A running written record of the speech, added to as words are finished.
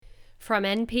From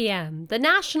NPM, the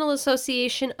National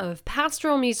Association of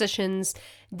Pastoral Musicians,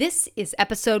 this is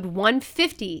episode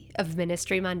 150 of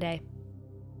Ministry Monday.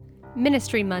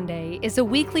 Ministry Monday is a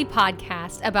weekly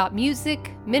podcast about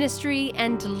music, ministry,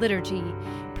 and liturgy,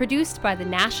 produced by the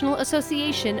National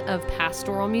Association of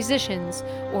Pastoral Musicians,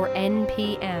 or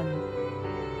NPM.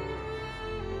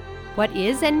 What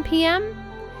is NPM?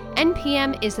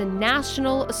 NPM is a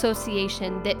national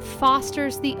association that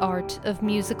fosters the art of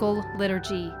musical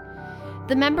liturgy.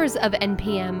 The members of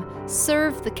NPM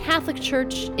serve the Catholic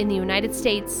Church in the United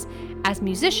States as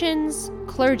musicians,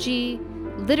 clergy,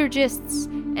 liturgists,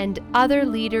 and other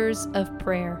leaders of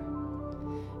prayer.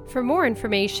 For more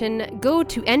information, go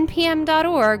to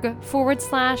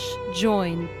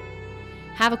npm.org/join.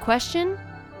 Have a question?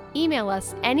 Email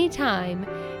us anytime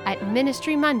at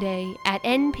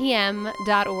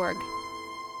ministrymonday@npm.org.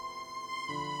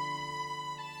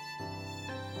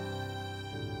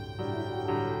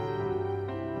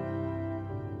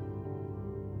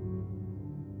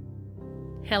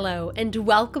 Hello, and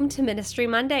welcome to Ministry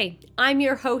Monday. I'm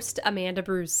your host, Amanda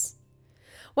Bruce.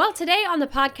 Well, today on the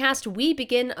podcast, we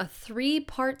begin a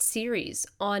 3-part series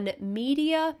on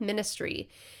media ministry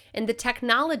and the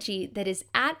technology that is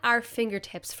at our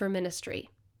fingertips for ministry.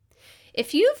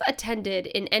 If you've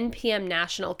attended an NPM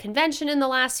National Convention in the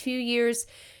last few years,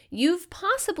 you've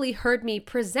possibly heard me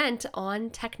present on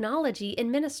technology in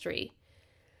ministry.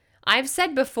 I've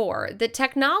said before that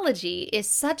technology is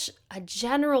such a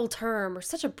general term or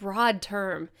such a broad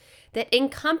term that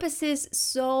encompasses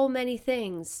so many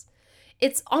things.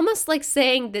 It's almost like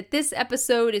saying that this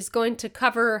episode is going to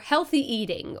cover healthy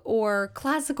eating or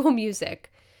classical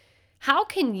music. How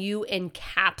can you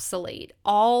encapsulate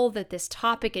all that this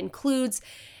topic includes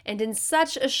and in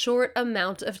such a short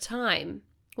amount of time?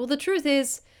 Well, the truth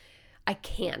is, I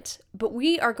can't, but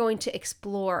we are going to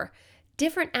explore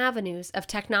different avenues of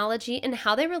technology and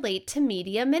how they relate to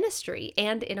media ministry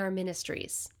and in our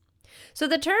ministries. So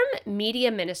the term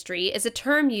media ministry is a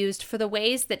term used for the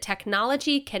ways that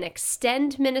technology can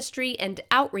extend ministry and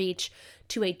outreach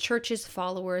to a church's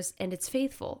followers and its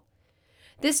faithful.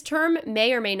 This term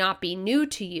may or may not be new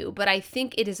to you, but I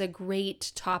think it is a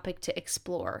great topic to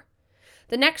explore.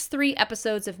 The next 3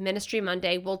 episodes of Ministry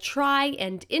Monday will try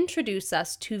and introduce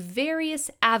us to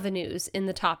various avenues in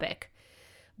the topic.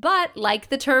 But like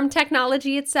the term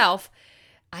technology itself,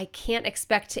 I can't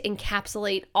expect to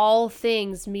encapsulate all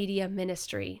things media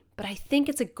ministry, but I think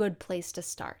it's a good place to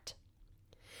start.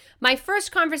 My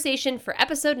first conversation for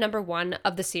episode number 1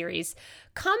 of the series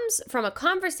comes from a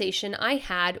conversation I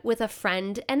had with a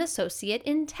friend and associate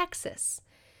in Texas.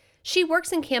 She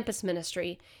works in campus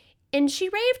ministry, and she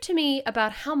raved to me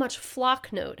about how much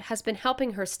Flocknote has been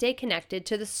helping her stay connected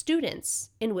to the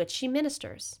students in which she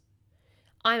ministers.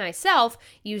 I myself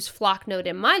use Flocknote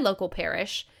in my local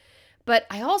parish, but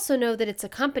I also know that it's a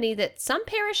company that some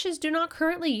parishes do not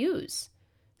currently use.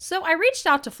 So I reached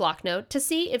out to Flocknote to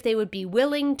see if they would be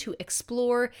willing to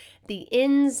explore the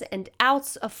ins and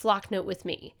outs of Flocknote with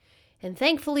me, and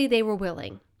thankfully they were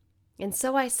willing. And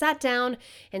so I sat down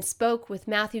and spoke with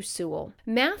Matthew Sewell.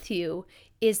 Matthew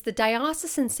is the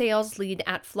diocesan sales lead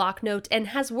at Flocknote and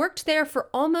has worked there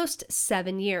for almost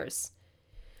 7 years.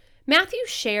 Matthew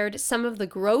shared some of the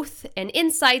growth and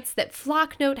insights that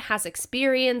Flocknote has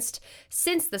experienced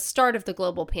since the start of the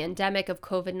global pandemic of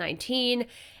COVID-19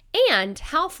 and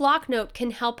how Flocknote can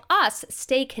help us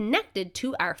stay connected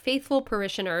to our faithful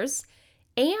parishioners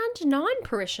and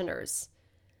non-parishioners,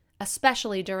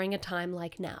 especially during a time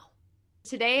like now.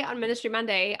 Today on Ministry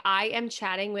Monday, I am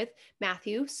chatting with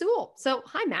Matthew Sewell. So,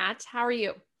 hi, Matt. How are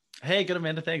you? Hey, good,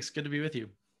 Amanda. Thanks. Good to be with you.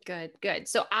 Good.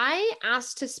 So I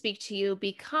asked to speak to you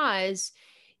because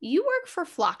you work for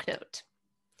Flocknote.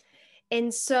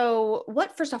 And so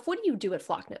first off, what do you do at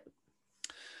Flocknote?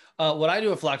 What I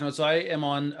do at Flocknote, so I am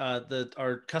on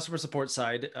our customer support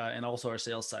side and also our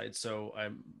sales side. So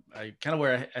I kind of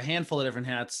wear a handful of different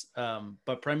hats,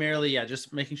 but primarily,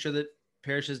 just making sure that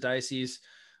parishes, dioceses,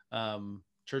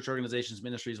 church organizations,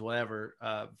 ministries, whatever,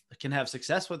 can have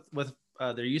success with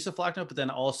their use of Flocknote, but then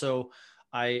also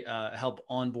I help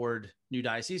onboard new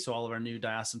dioceses, so all of our new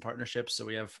diocesan partnerships. So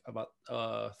we have about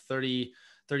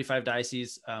 35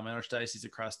 dioceses and archdioceses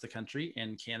across the country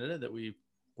and Canada that we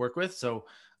work with. So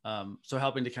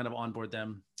helping to kind of onboard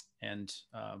them and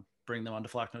bring them onto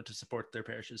Flocknote to support their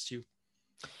parishes too.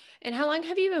 And how long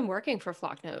have you been working for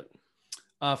Flocknote?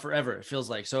 Forever, it feels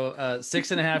like. So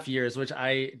 6.5 years, which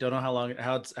I don't know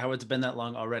how it's been that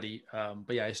long already.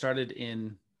 But yeah, I started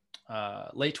in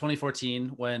late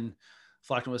 2014 when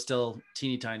Flocknote was still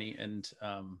teeny tiny, and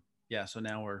so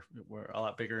now we're a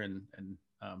lot bigger, and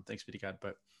thanks be to God.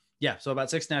 But yeah, so about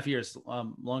 6.5 years,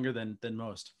 longer than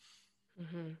most.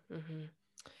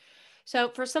 So,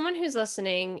 for someone who's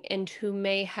listening and who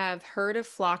may have heard of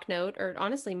Flocknote, or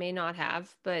honestly may not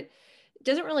have, but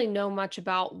doesn't really know much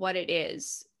about what it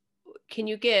is, can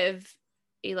you give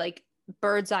a like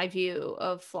bird's eye view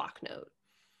of Flocknote?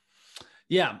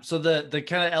 Yeah. So the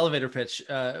kind of elevator pitch.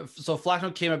 So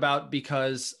Flocknote came about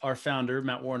because our founder,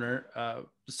 Matt Warner,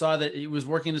 saw that he was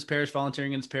working in his parish,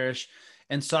 volunteering in his parish,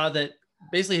 and saw that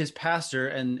basically his pastor,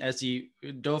 and as he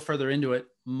dove further into it,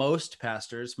 most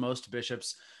pastors, most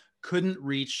bishops couldn't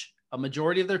reach a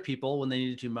majority of their people when they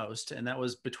needed to most. And that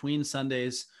was between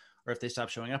Sundays, or if they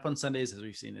stopped showing up on Sundays, as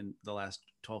we've seen in the last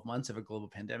 12 months if a global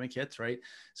pandemic hits, right?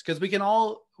 It's because we can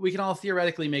all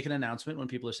theoretically make an announcement when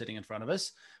people are sitting in front of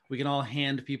us. We can all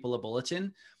hand people a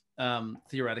bulletin,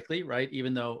 theoretically, right?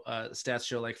 Even though stats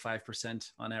show like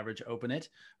 5% on average open it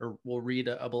or will read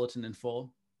a bulletin in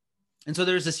full. And so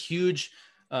there's this huge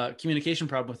communication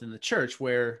problem within the church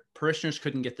where parishioners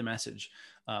couldn't get the message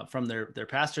from their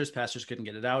pastors. Pastors couldn't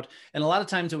get it out, and a lot of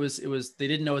times it was they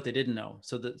didn't know what they didn't know.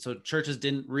 So churches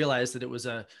didn't realize that it was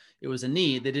a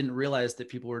need. They didn't realize that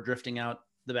people were drifting out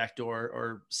the back door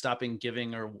or stopping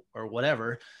giving or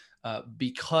whatever.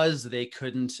 Because they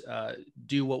couldn't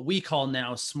do what we call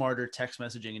now smarter text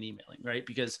messaging and emailing, right?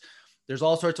 Because there's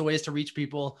all sorts of ways to reach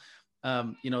people.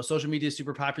 Social media is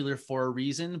super popular for a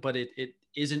reason, but it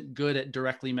isn't good at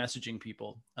directly messaging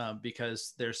people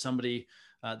because there's somebody,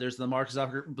 there's the Mark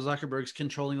Zuckerberg's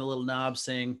controlling the little knob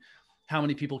saying how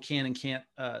many people can and can't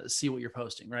see what you're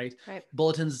posting, right?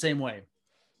 Bulletins the same way.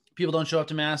 People don't show up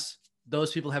to mass.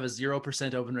 Those people have a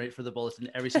 0% open rate for the bulletin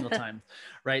every single time,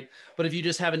 right? But if you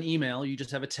just have an email, you just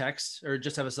have a text or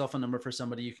just have a cell phone number for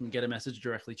somebody, you can get a message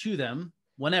directly to them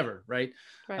whenever, right?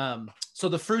 So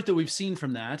the fruit that we've seen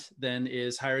from that then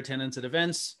is higher attendance at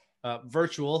events,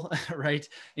 virtual, right?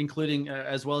 Including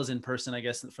as well as in person, I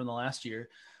guess, from the last year.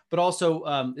 But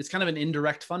also it's kind of an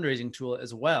indirect fundraising tool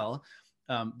as well.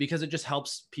 Because it just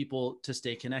helps people to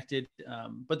stay connected.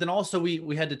 But then also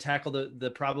we had to tackle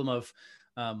the problem of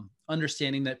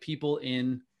understanding that people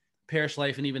in parish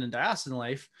life and even in diocesan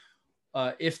life,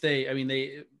 if they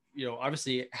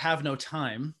obviously have no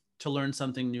time to learn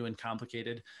something new and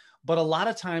complicated, but a lot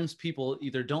of times people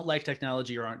either don't like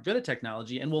technology or aren't good at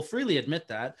technology and will freely admit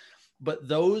that, but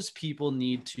those people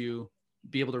need to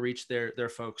be able to reach their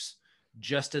folks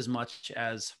just as much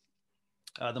as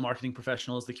the marketing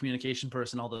professionals, the communication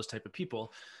person, all those type of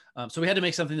people. So we had to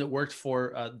make something that worked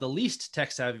for the least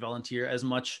tech savvy volunteer as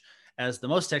much as the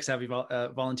most tech savvy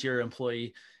volunteer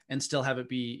employee, and still have it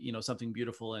be, something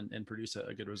beautiful and produce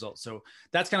a good result. So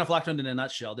that's kind of Flocknote in a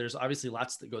nutshell. There's obviously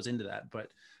lots that goes into that, but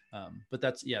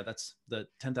that's the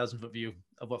 10,000 foot view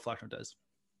of what Flocknote does.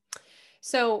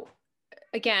 So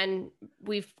again,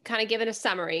 we've kind of given a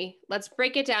summary. Let's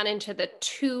break it down into the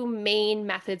two main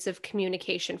methods of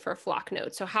communication for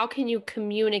Flocknote. So how can you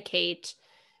communicate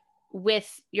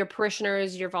with your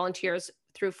parishioners, your volunteers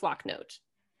through Flocknote?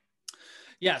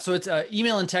 Yeah, so it's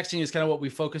email and texting is kind of what we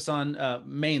focus on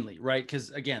mainly, right?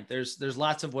 Because again, there's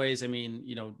lots of ways. I mean,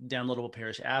 downloadable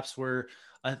parish apps were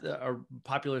a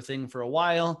popular thing for a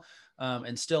while,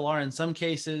 and still are in some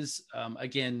cases.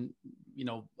 Again,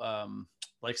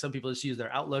 like some people just use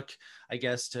their Outlook, I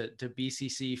guess, to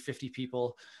BCC 50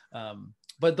 people.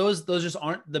 But those just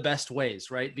aren't the best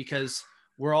ways, right? Because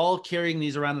we're all carrying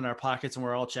these around in our pockets and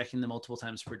we're all checking them multiple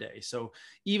times per day. So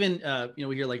even,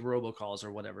 we hear like robocalls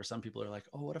or whatever. Some people are like,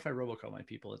 oh, what if I robocall my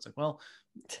people? It's like, well,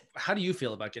 how do you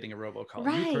feel about getting a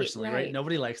robocall? You personally, right?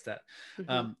 Nobody likes that.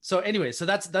 Mm-hmm. So anyway, so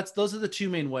those are the two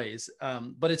main ways.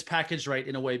 But it's packaged right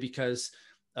in a way because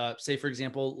say, for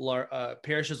example,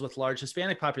 parishes with large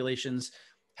Hispanic populations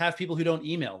have people who don't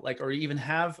email, or even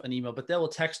have an email, but they will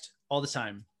text all the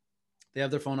time. They have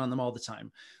their phone on them all the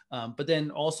time. But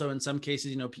then also in some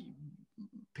cases,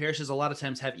 parishes a lot of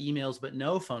times have emails, but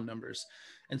no phone numbers.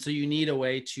 And so you need a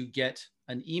way to get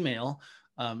an email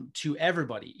to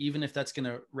everybody, even if that's going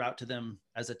to route to them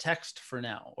as a text for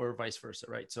now or vice versa,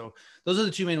 right? So those are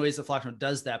the two main ways that Flocknote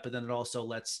does that. But then it also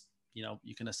lets,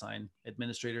 you can assign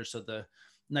administrators. So the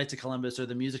Knights of Columbus or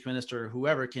the music minister or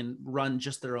whoever can run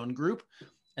just their own group.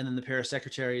 And then the parish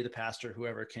secretary, the pastor,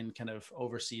 whoever can kind of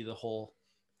oversee the whole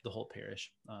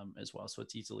parish as well. So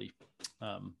it's easily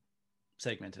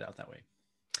segmented out that way.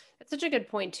 That's such a good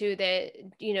point too,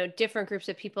 that, different groups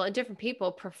of people and different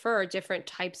people prefer different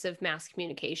types of mass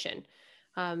communication.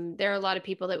 There are a lot of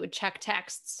people that would check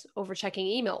texts over checking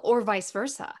email or vice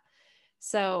versa.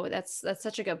 So that's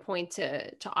such a good point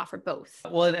to offer both.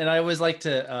 Well, and I always like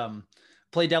to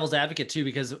play devil's advocate too,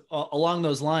 because along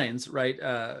those lines, right?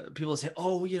 People say,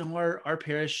 oh, our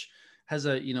parish has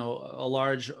a, you know, a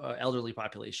large elderly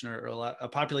population, or a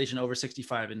population over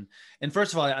 65. And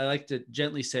first of all, I like to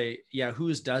gently say, yeah,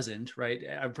 whose doesn't, right?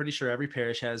 I'm pretty sure every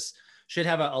parish should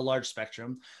have a large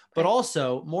spectrum, but Right.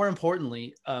 also more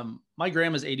importantly, my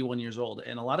grandma's 81 years old,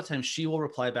 and a lot of times she will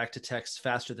reply back to text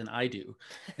faster than I do.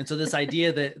 And so this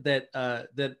idea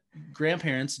that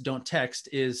grandparents don't text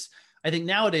is, I think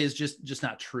nowadays, just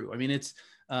not true. I mean, it's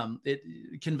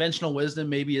conventional wisdom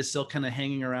maybe is still kind of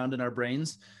hanging around in our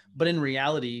brains, but in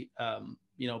reality,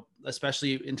 you know,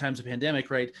 especially in times of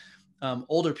pandemic, right?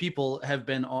 Older people have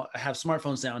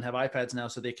smartphones now and have iPads now,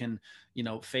 so they can, you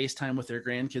know, FaceTime with their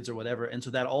grandkids or whatever. And so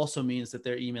that also means that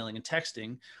they're emailing and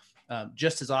texting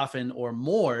just as often or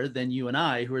more than you and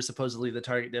I, who are supposedly the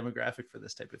target demographic for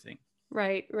this type of thing.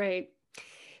 Right, right.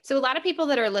 So a lot of people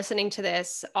that are listening to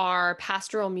this are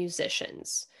pastoral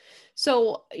musicians.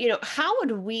 So, how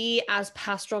would we as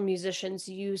pastoral musicians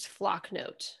use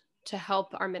Flocknote to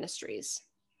help our ministries?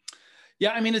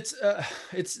 Yeah, I mean,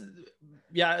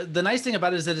 yeah. The nice thing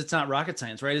about it is that it's not rocket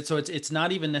science, right? It's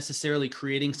not even necessarily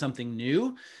creating something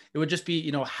new. It would just be,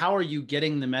 you know, how are you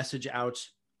getting the message out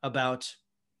about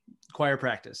choir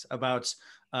practice, about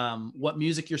what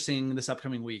music you're singing this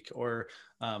upcoming week, or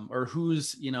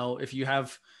who's, you know, if you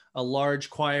have a large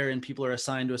choir and people are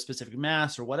assigned to a specific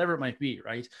mass or whatever it might be,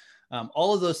 right?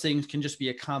 All of those things can just be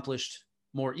accomplished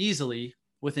more easily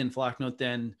within Flocknote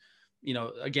than, you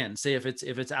know, again, say if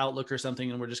it's Outlook or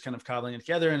something and we're just kind of cobbling it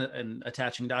together and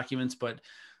attaching documents, but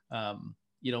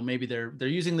you know, maybe they're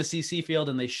using the CC field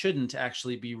and they shouldn't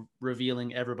actually be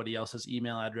revealing everybody else's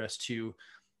email address to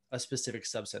a specific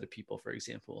subset of people, for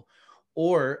example.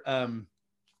 Or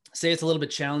say it's a little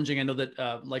bit challenging. I know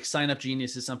that like Sign Up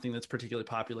Genius is something that's particularly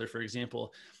popular. For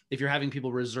example, if you're having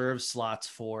people reserve slots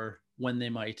for when they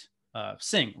might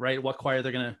sing, right? What choir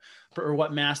they're going to, or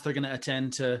what mass they're going to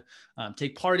attend to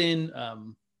take part in,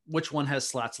 which one has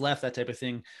slots left, that type of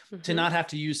thing, to not have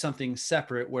to use something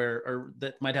separate or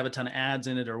that might have a ton of ads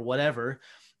in it or whatever.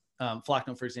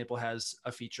 Flocknote, for example, has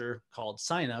a feature called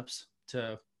signups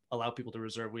to allow people to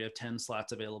reserve. We have 10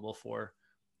 slots available for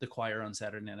the choir on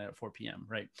Saturday night at 4 p.m.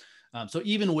 Right. So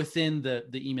even within the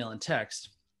email and text,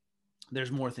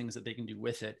 there's more things that they can do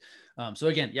with it. So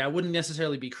again, yeah, I wouldn't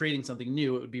necessarily be creating something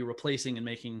new. It would be replacing and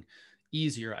making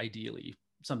easier, ideally,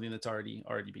 something that's already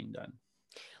being done.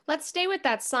 Let's stay with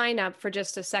that sign up for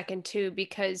just a second too,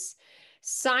 because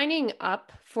signing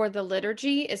up for the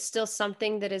liturgy is still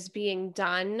something that is being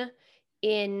done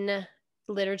in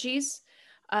liturgies.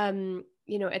 At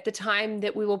the time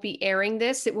that we will be airing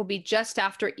this, it will be just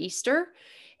after Easter.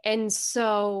 And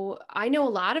so I know a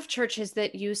lot of churches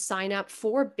that use sign up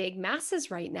for big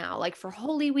masses right now, like for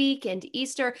Holy Week and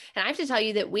Easter. And I have to tell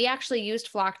you that we actually used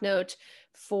Flocknote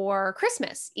for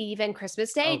Christmas Eve and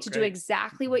Christmas Day to do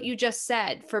exactly what you just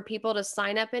said, for people to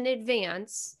sign up in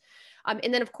advance.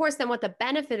 And then, of course, then what the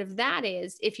benefit of that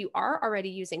is, if you are already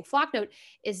using Flocknote,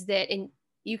 is that, and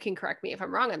you can correct me if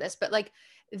I'm wrong on this, but like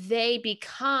they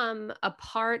become a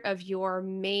part of your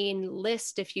main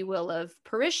list, if you will, of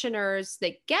parishioners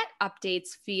that get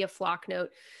updates via Flocknote,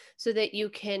 so that you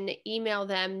can email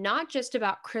them not just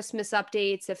about Christmas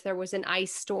updates if there was an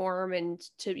ice storm and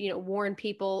to, warn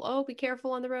people, oh, be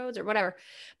careful on the roads or whatever,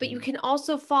 but you can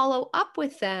also follow up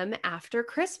with them after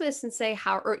Christmas and say,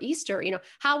 or Easter,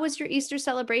 how was your Easter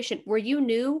celebration? Were you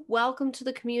new? Welcome to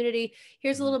the community.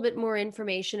 Here's a little bit more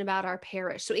information about our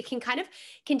parish. So it can kind of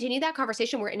continue that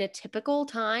conversation where in a typical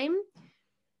time,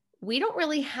 we don't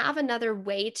really have another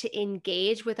way to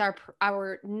engage with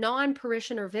our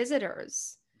non-parishioner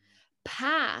visitors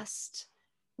past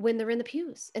when they're in the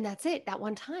pews. And that's it, that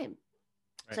one time.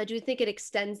 Right. So I do think it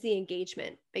extends the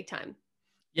engagement big time.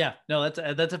 Yeah, no,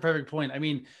 that's a perfect point. I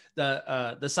mean,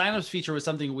 the signups feature was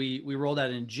something we rolled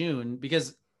out in June,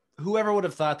 because whoever would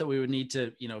have thought that we would need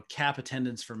to, cap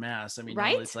attendance for mass. I mean,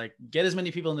 right? It's like, get as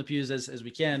many people in the pews as we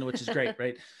can, which is great,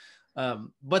 right?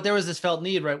 But there was this felt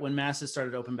need, right, when masses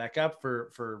started to open back up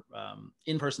for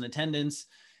in-person attendance.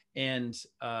 And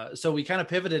so we kind of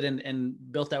pivoted and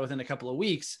built that within a couple of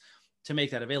weeks to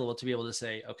make that available, to be able to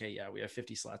say, okay, yeah, we have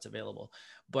 50 slots available.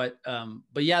 But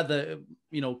yeah, the,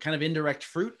 kind of indirect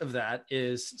fruit of that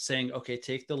is saying, okay,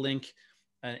 take the link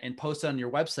and post it on your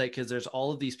website, because there's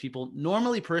all of these people.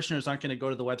 Normally parishioners aren't going to go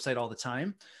to the website all the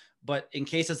time, but in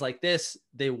cases like this,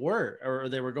 they were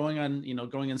going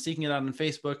and seeking it out on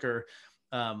Facebook or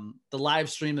the live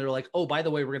stream. They were like, oh, by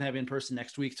the way, we're going to have in person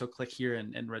next week. So click here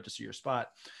and register your spot.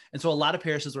 And so a lot of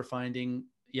parishes were finding,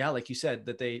 yeah, like you said,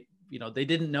 that they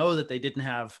didn't know that they didn't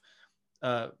have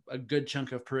a good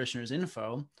chunk of parishioners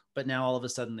info, but now all of a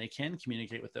sudden they can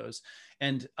communicate with those.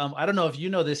 And I don't know if you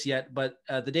know this yet, but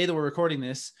the day that we're recording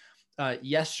this,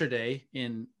 yesterday,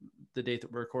 in the date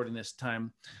that we're recording this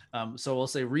time, so we'll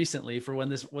say recently for when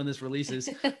this releases,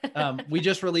 we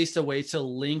just released a way to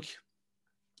link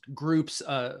groups,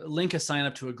 link a sign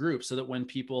up to a group, so that when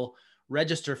people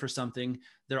register for something,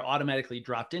 they're automatically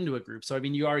dropped into a group. So I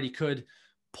mean, you already could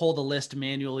pull the list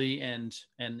manually and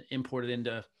import it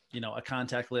into, a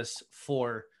contact list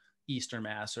for Easter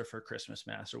Mass or for Christmas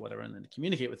Mass or whatever, and then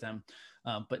communicate with them.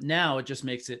 But now it just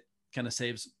makes it, kind of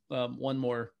saves one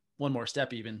more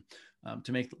step even,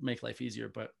 to make life easier.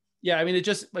 But yeah, I mean, it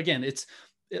just, again,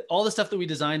 all the stuff that we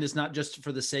designed is not just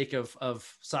for the sake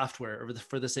of software or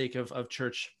for the sake of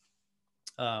church,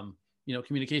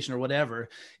 communication or whatever.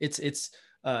 It's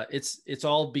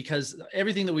all because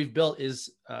everything that we've built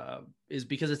is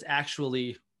because it's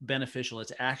actually beneficial.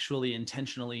 It's actually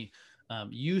intentionally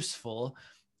useful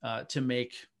to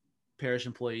make parish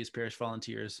employees, parish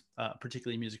volunteers,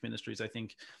 particularly music ministries, I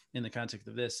think in the context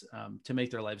of this, to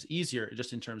make their lives easier,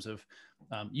 just in terms of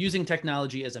using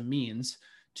technology as a means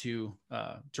to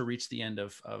reach the end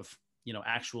of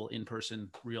actual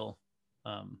in-person, real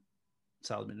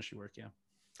solid ministry work. Yeah.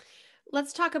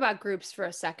 Let's talk about groups for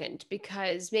a second,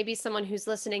 because maybe someone who's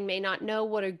listening may not know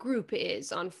what a group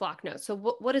is on Flocknote. So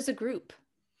what is a group?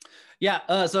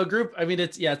 Yeah. So a group, I mean,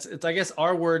 it's I guess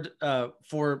our word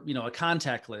for, a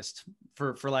contact list,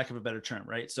 for lack of a better term,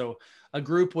 right? So a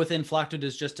group within Flocknote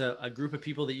is just a group of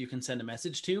people that you can send a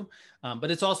message to. But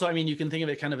it's also, I mean, you can think of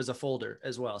it kind of as a folder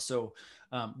as well. So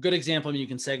good example, I mean, you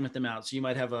can segment them out. So you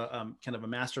might have a kind of a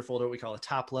master folder, what we call a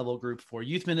top level group for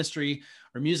youth ministry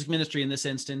or music ministry in this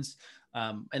instance.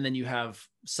 And then you have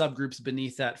subgroups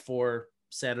beneath that for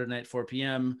Saturday night, 4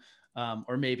 p.m.,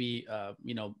 or maybe,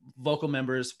 vocal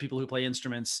members, people who play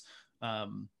instruments,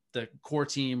 the core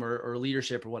team or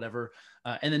leadership or whatever.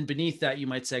 And then beneath that, you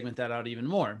might segment that out even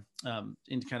more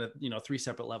into kind of, 3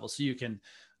 separate levels. So you can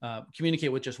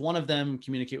communicate with just one of them,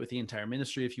 communicate with the entire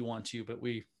ministry if you want to, but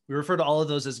we refer to all of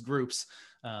those as groups.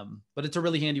 But it's a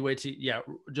really handy way to,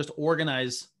 just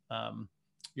organize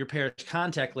your parish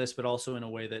contact list, but also in a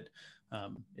way that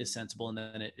is sensible. And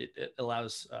then it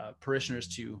allows parishioners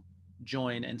to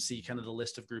join and see kind of the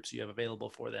list of groups you have available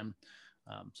for them,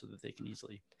 so that they can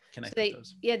easily connect with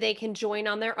those. Yeah, they can join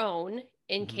on their own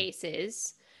in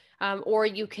cases, or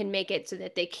you can make it so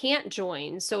that they can't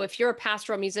join. So if you're a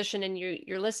pastoral musician and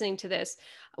you're listening to this,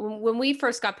 when we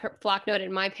first got Flocknote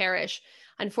in my parish,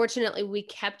 unfortunately, we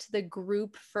kept the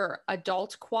group for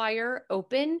adult choir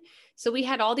open. So we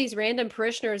had all these random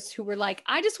parishioners who were like,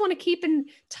 I just want to keep in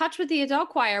touch with the adult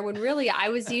choir, when really I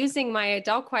was using my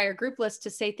adult choir group list to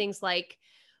say things like,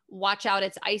 watch out,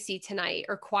 it's icy tonight,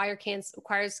 or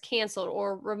choir's canceled,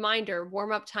 or reminder,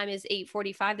 warm-up time is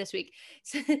 8:45 this week.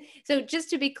 So just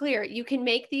to be clear, you can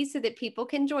make these so that people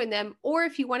can join them, or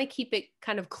if you want to keep it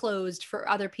kind of closed for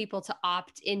other people to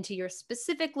opt into your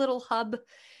specific little hub,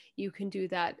 you can do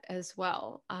that as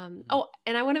well. Oh,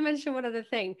 and I want to mention one other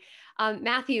thing.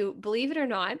 Matthew, believe it or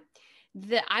not,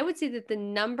 I would say that the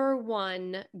number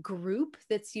one group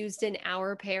that's used in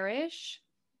our parish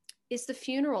is the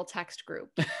funeral text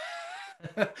group.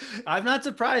 I'm not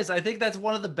surprised. I think that's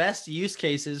one of the best use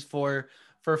cases for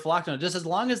Flocknote, just as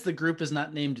long as the group is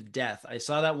not named Death. I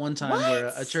saw that one time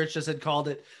where a church just had called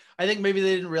it. I think maybe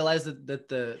they didn't realize that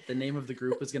the name of the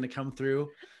group was going to come through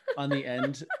on the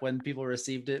end when people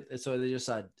received it. So they just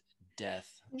saw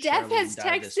Death. Death Charlene has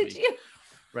texted you.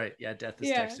 Right. Yeah. Death has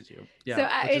texted you. Yeah.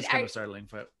 So which is kind of startling,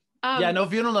 but no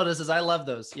funeral notices. I love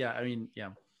those. Yeah. I mean, yeah.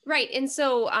 Right. And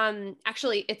so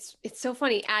actually it's so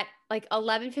funny, at like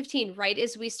 11:15, right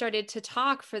as we started to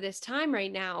talk for this time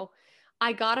right now,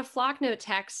 I got a Flocknote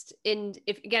text. And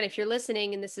if you're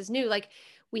listening and this is new, like,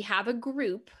 we have a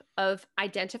group of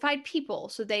identified people.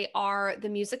 So they are the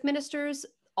music ministers,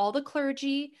 all the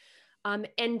clergy,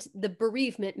 and the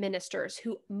bereavement ministers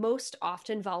who most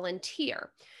often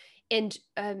volunteer. And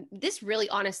this really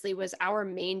honestly was our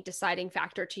main deciding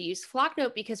factor to use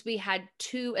Flocknote, because we had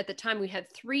at the time we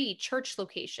had 3 church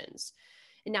locations,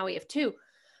 and now we have 2.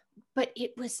 But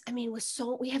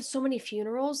we have so many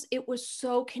funerals. It was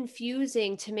so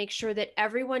confusing to make sure that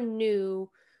everyone knew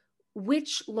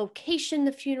which location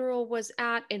the funeral was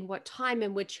at and what time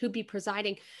and who'd be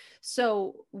presiding.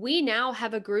 So we now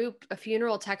have a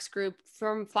funeral text group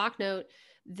from Flocknote,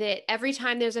 that every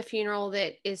time there's a funeral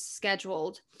that is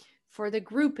scheduled for the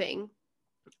grouping,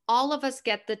 all of us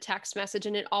get the text message,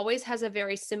 and it always has a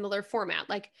very similar format,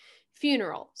 like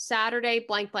funeral, Saturday,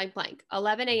 blank, blank, blank,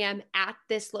 11 a.m. at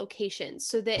this location,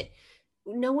 so that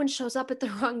no one shows up at the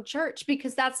wrong church.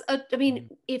 Because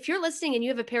if you're listening and you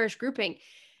have a parish grouping,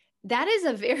 that is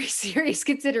a very serious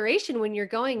consideration when you're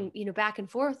going, back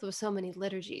and forth with so many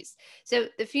liturgies. So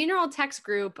the funeral text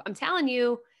group, I'm telling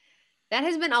you, That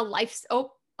has been a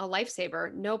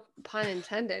lifesaver. No pun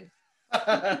intended.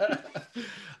 All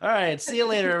right. See you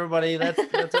later, everybody. That's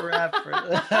a wrap.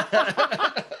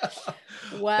 That's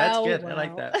Well, good. I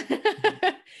like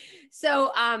that.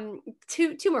 So,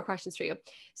 two more questions for you.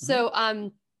 So,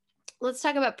 let's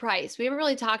talk about price. We haven't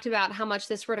really talked about how much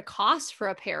this were to cost for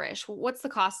a parish. What's the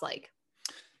cost like?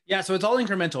 Yeah, so it's all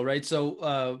incremental, right?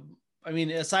 So, I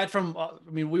mean, aside from,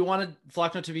 we wanted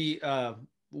Flocknote to be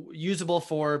usable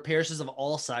for parishes of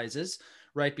all sizes,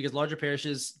 right? Because larger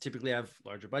parishes typically have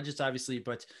larger budgets, obviously,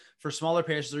 but for smaller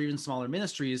parishes or even smaller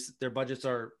ministries, their budgets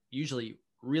are usually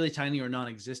really tiny or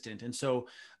non-existent. And so,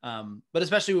 but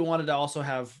especially we wanted to also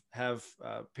have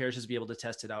parishes be able to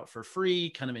test it out for free,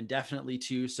 kind of indefinitely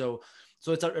too. So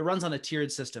it runs on a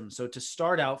tiered system. So to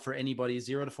start out for anybody,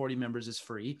 0 to 40 members is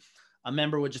free. A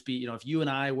member would just be, if you and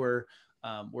I were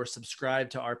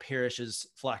subscribed to our parish's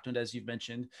Flocknote, as you've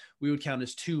mentioned, we would count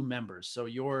as 2 members. So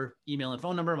your email and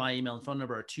phone number, my email and phone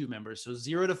number are 2 members. So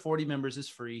 0 to 40 members is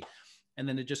free. And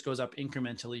then it just goes up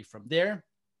incrementally from there.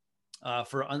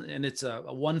 And it's a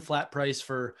one flat price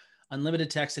for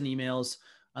unlimited text and emails,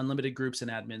 unlimited groups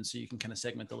and admins. So you can kind of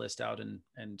segment the list out and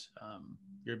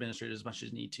your administrator as much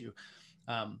as you need to.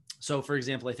 So for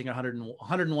example, I think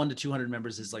 101 to 200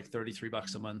 members is like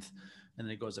 $33 a month. And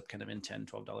then it goes up kind of in $10,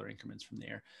 $12 increments from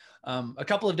there. A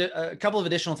couple of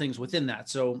additional things within that.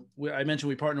 So I mentioned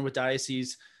we partner with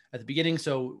dioceses at the beginning.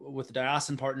 So with the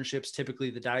diocesan partnerships, typically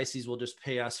the diocese will just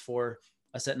pay us for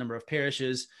a set number of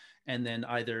parishes, and then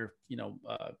either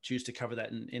choose to cover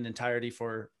that in entirety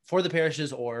for the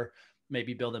parishes, or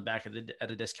maybe bill them back at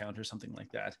a discount or something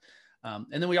like that. And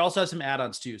then we also have some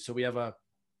add-ons too. So we have a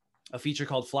feature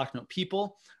called Flocknote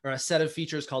People, or a set of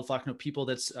features called Flocknote People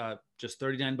that's just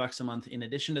 $39 a month in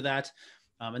addition to that.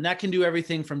 And that can do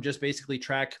everything from just basically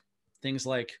track things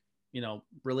like,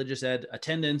 religious ed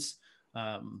attendance,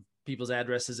 people's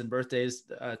addresses and birthdays,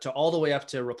 to all the way up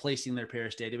to replacing their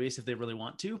parish database if they really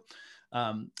want to.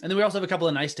 And then we also have a couple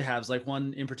of nice to haves. Like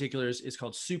one in particular is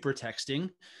called super texting.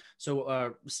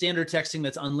 So standard texting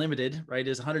that's unlimited, right,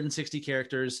 is 160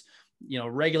 characters,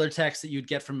 regular text that you'd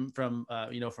get from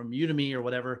Udemy or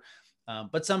whatever.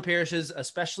 But some parishes,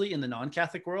 especially in the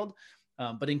non-Catholic world,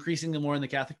 but increasingly more in the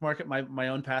Catholic market, my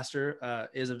own pastor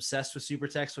is obsessed with super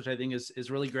text, which I think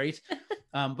is really great.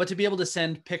 But to be able to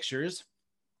send pictures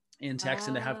in text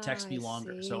and to have text be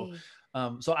longer. So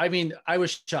I mean, I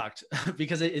was shocked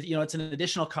because it's an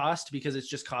additional cost because it's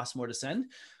just costs more to send.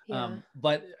 Yeah.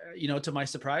 But to my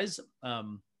surprise,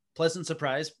 pleasant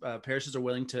surprise, parishes are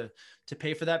willing to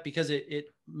pay for that because it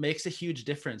makes a huge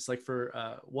difference. Like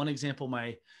for one example,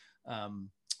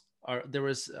 there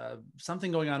was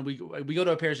something going on. We go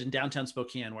to a parish in downtown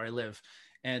Spokane where I live,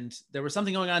 and there was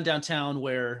something going on downtown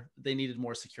where they needed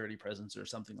more security presence or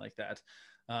something like that.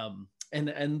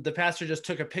 And the pastor just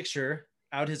took a picture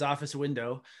out his office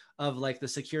window of like the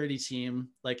security team,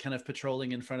 like kind of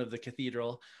patrolling in front of the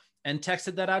cathedral, and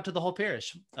texted that out to the whole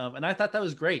parish. And I thought that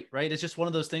was great, right? It's just one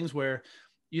of those things where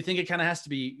you think it kind of has to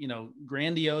be,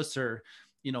 grandiose or,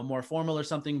 more formal or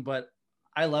something. But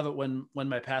I love it when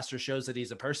my pastor shows that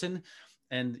he's a person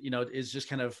and, is just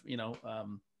kind of,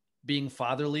 being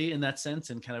fatherly in that sense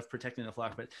and kind of protecting the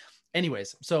flock. But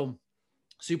anyways, so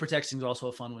super texting is also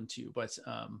a fun one too. But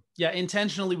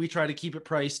intentionally, we try to keep it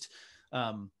priced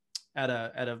at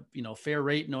a fair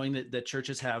rate, knowing that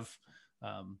churches have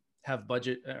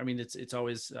budget. I mean, it's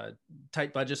always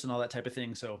tight budgets and all that type of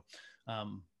thing. So,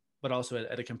 but also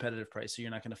at a competitive price. So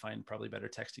you're not going to find probably better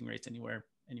texting rates anywhere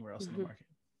else in the market.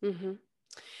 Mm-hmm.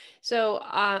 So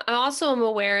I also am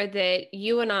aware that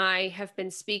you and I have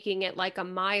been speaking at like a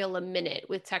mile a minute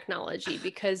with technology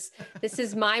because this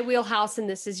is my wheelhouse and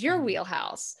this is your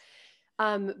wheelhouse.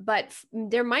 But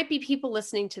there might be people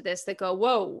listening to this that go,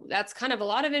 whoa, that's kind of a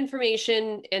lot of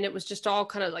information. And it was just all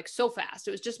kind of like so fast.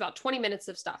 It was just about 20 minutes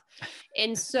of stuff.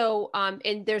 And so,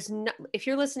 and if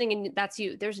you're listening and that's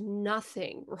you, there's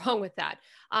nothing wrong with that.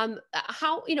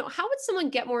 How would someone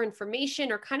get more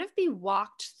information or kind of be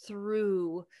walked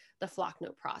through the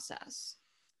Flocknote process?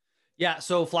 Yeah,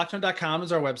 so flocknote.com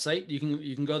is our website. You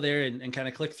can go there and kind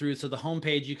of click through. So the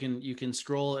homepage, you can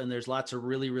scroll and there's lots of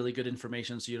really, really good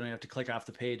information. So you don't have to click off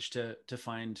the page to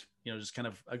find, just kind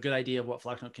of a good idea of what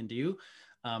Flocknote can do.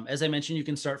 As I mentioned, you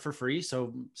can start for free.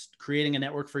 So creating a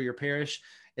network for your parish,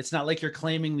 it's not like you're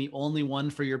claiming the only one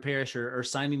for your parish or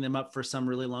signing them up for some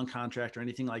really long contract or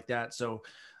anything like that. So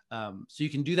you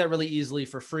can do that really easily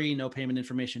for free, no payment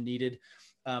information needed.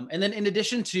 And then in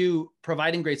addition to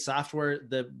providing great software,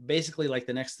 basically like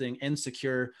the next thing and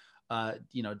secure,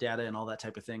 data and all that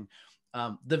type of thing.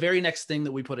 The very next thing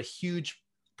that we put a huge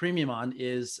premium on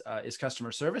is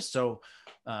customer service. So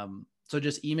So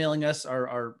just emailing us,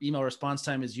 our email response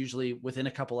time is usually within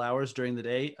a couple hours during the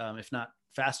day, if not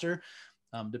faster,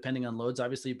 depending on loads,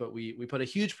 obviously. But we put a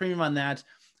huge premium on that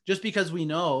just because we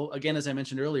know, again, as I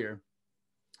mentioned earlier,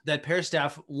 that pair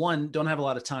staff, one, don't have a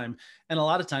lot of time, and a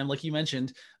lot of time, like you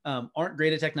mentioned, aren't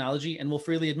great at technology, and will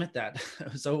freely admit that.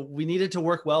 So we needed to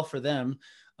work well for them,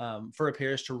 for a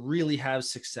parish to really have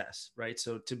success, right?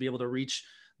 So to be able to reach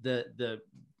the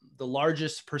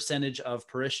largest percentage of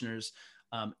parishioners,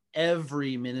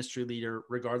 every ministry leader,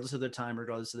 regardless of their time,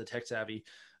 regardless of the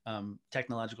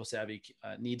technological savvy,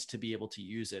 needs to be able to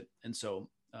use it. And so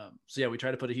yeah, we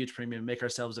try to put a huge premium, make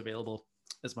ourselves available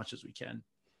as much as we can.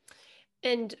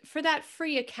 And for that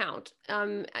free account,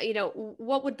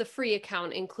 what would the free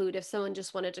account include if someone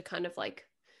just wanted to kind of like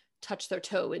touch their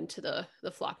toe into the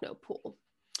Flocknote pool?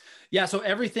 Yeah, so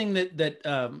everything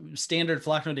that standard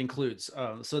Flocknote includes.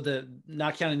 So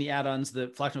not counting the add-ons, the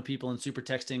Flocknote people and super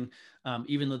texting,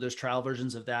 even though there's trial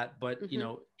versions of that, but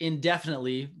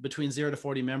indefinitely between 0 to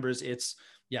 40 members, it's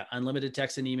unlimited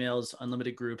text and emails,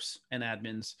 unlimited groups and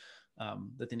admins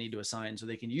that they need to assign, so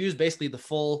they can use basically the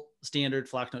full standard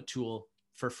Flocknote tool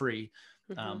for free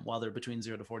while they're between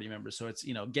 0 to 40 members. So it's,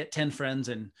 get 10 friends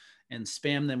and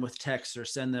spam them with texts or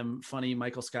send them funny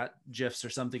Michael Scott GIFs or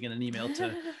something in an email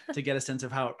to get a sense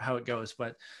of how it goes.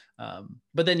 But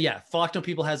then, Flocknote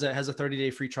people has a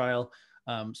 30-day free trial.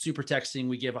 Super texting,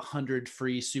 we give 100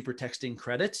 free super texting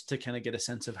credits to kind of get a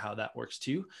sense of how that works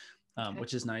too,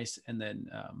 which is nice. And then,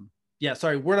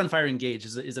 Word on Fire Engage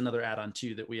is another add-on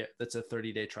too that's a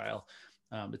 30-day trial.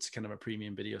 It's kind of a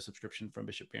premium video subscription from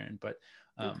Bishop Barron, but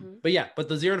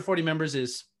the 0 to 40 members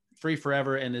is free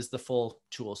forever and is the full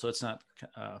tool. So it's not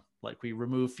like we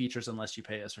remove features unless you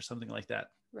pay us or something like that.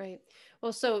 Right.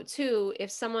 Well, so too, if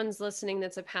someone's listening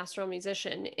that's a pastoral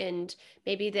musician and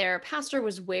maybe their pastor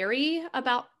was wary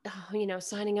about,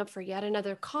 signing up for yet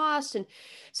another cost. And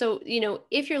so,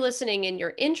 if you're listening and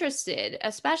you're interested,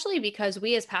 especially because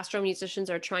we as pastoral musicians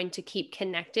are trying to keep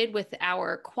connected with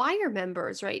our choir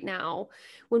members right now,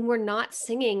 when we're not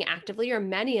singing actively, or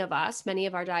many of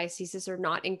our dioceses are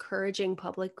not encouraging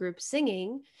public group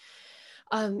singing.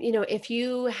 If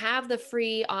you have the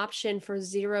free option for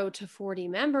 0 to 40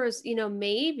 members,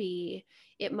 maybe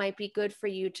it might be good for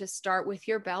you to start with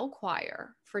your bell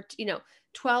choir for,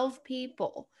 12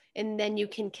 people. And then you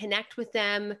can connect with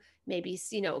them, maybe,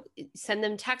 send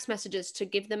them text messages to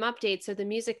give them updates of the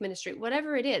music ministry,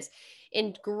 whatever it is,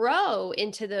 and grow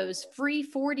into those free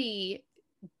 40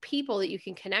 people that you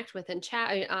can connect with and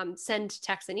chat, send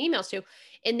texts and emails to.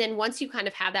 And then once you kind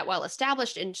of have that well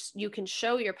established and you can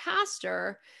show your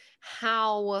pastor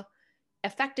how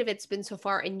effective it's been so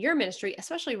far in your ministry,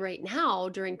 especially right now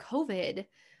during COVID,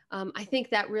 I think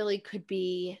that really could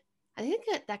be,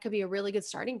 that could be a really good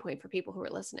starting point for people who are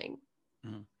listening.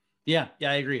 Mm-hmm. Yeah,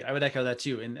 I agree. I would echo that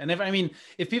too. And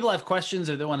if people have questions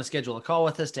or they want to schedule a call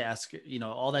with us to ask,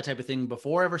 all that type of thing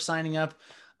before ever signing up,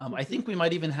 I think we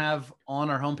might even have on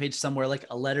our homepage somewhere like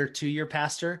a letter to your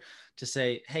pastor to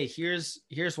say, hey, here's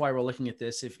why we're looking at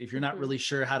this. If you're not really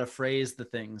sure how to phrase the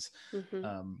things.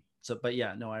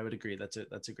 I would agree. That's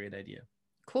a great idea.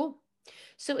 Cool.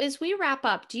 So as we wrap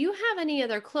up, do you have any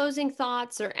other closing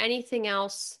thoughts or anything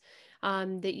else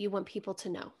that you want people to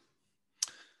know?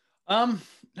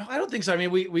 No, I don't think so. I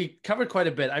mean, we covered quite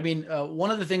a bit. I mean,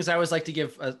 one of the things I always like to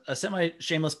give a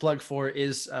semi-shameless plug for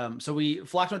is,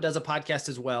 Flocknote does a podcast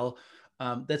as well.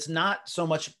 That's not so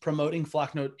much promoting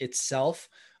Flocknote itself,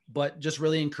 but just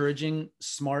really encouraging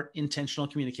smart, intentional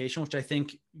communication, which I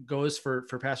think goes for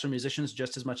pastoral musicians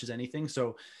just as much as anything.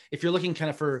 So if you're looking kind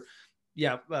of for,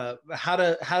 how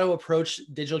to approach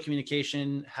digital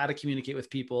communication, how to communicate with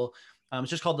people, it's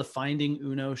just called the Finding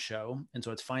Uno Show. And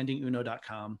so it's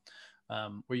findinguno.com,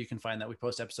 where you can find that. We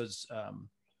post episodes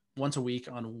once a week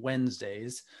on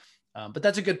Wednesdays. But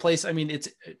that's a good place. I mean, it's,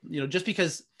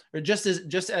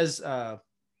 just as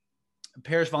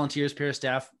parish volunteers, parish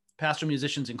staff, pastoral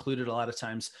musicians included a lot of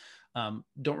times,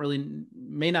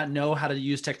 may not know how to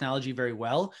use technology very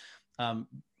well.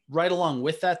 Right along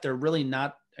with that, they're really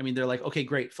not, they're like, okay,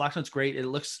 great. Flocknote's great. It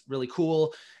looks really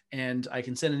cool. And I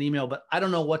can send an email, but I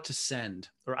don't know what to send,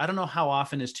 or I don't know how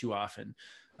often is too often.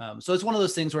 So it's one of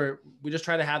those things where we just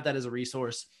try to have that as a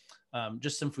resource,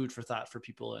 just some food for thought for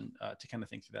people, and to kind of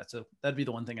think through that. So that'd be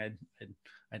the one thing I'd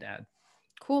add.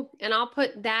 Cool. And I'll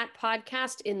put that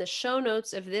podcast in the show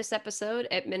notes of this episode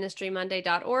at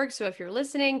ministrymonday.org. So if you're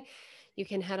listening, you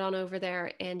can head on over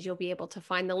there and you'll be able to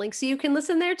find the link so you can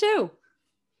listen there too.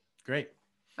 Great.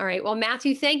 All right. Well,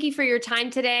 Matthew, thank you for your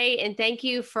time today. And thank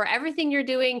you for everything you're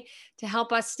doing to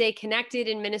help us stay connected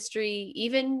in ministry,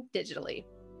 even digitally.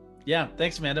 Yeah.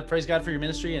 Thanks, Amanda. Praise God for your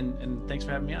ministry. And thanks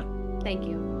for having me on. Thank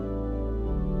you.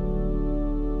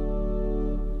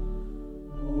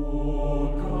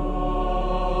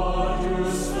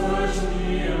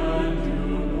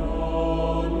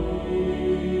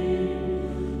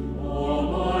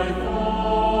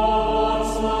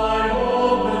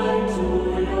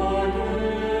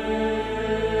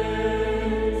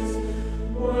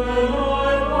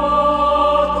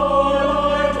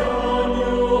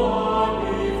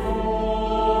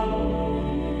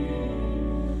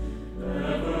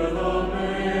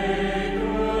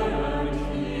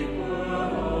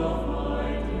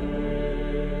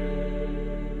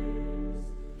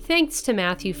 thanks to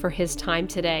Matthew for his time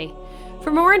today.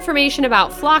 For more information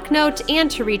about Flocknote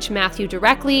and to reach Matthew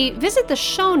directly, visit the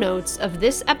show notes of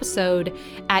this episode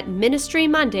at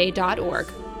ministrymonday.org.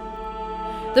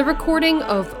 The recording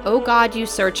of Oh God, You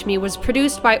Search Me was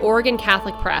produced by Oregon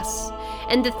Catholic Press,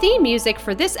 and the theme music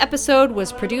for this episode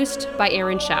was produced by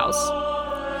Aaron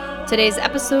Schaus. Today's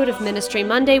episode of Ministry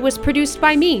Monday was produced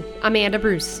by me, Amanda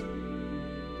Bruce.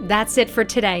 That's it for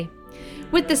today.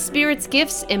 With the Spirit's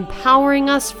gifts empowering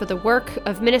us for the work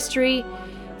of ministry,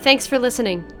 thanks for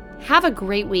listening. Have a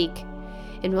great week,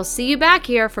 and we'll see you back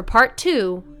here for part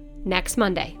 2 next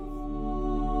Monday.